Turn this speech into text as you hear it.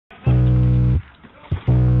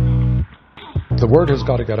The word has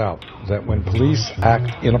got to get out that when police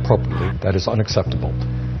act inappropriately, that is unacceptable.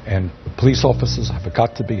 And police officers have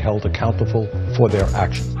got to be held accountable for their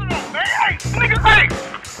actions.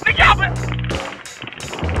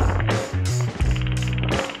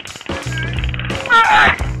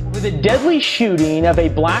 The deadly shooting of a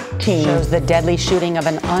black teen shows the deadly shooting of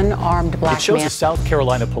an unarmed black man. It shows a South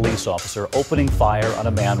Carolina police officer opening fire on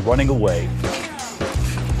a man running away.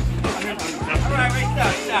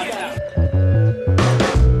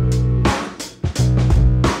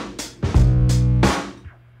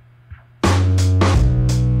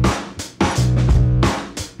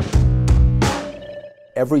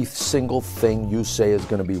 Every single thing you say is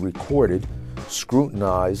going to be recorded,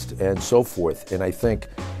 scrutinized, and so forth. And I think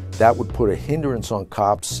that would put a hindrance on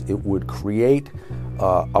cops. It would create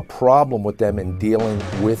a problem with them in dealing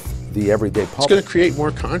with the everyday public. It's going to create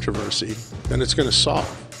more controversy than it's going to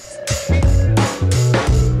solve.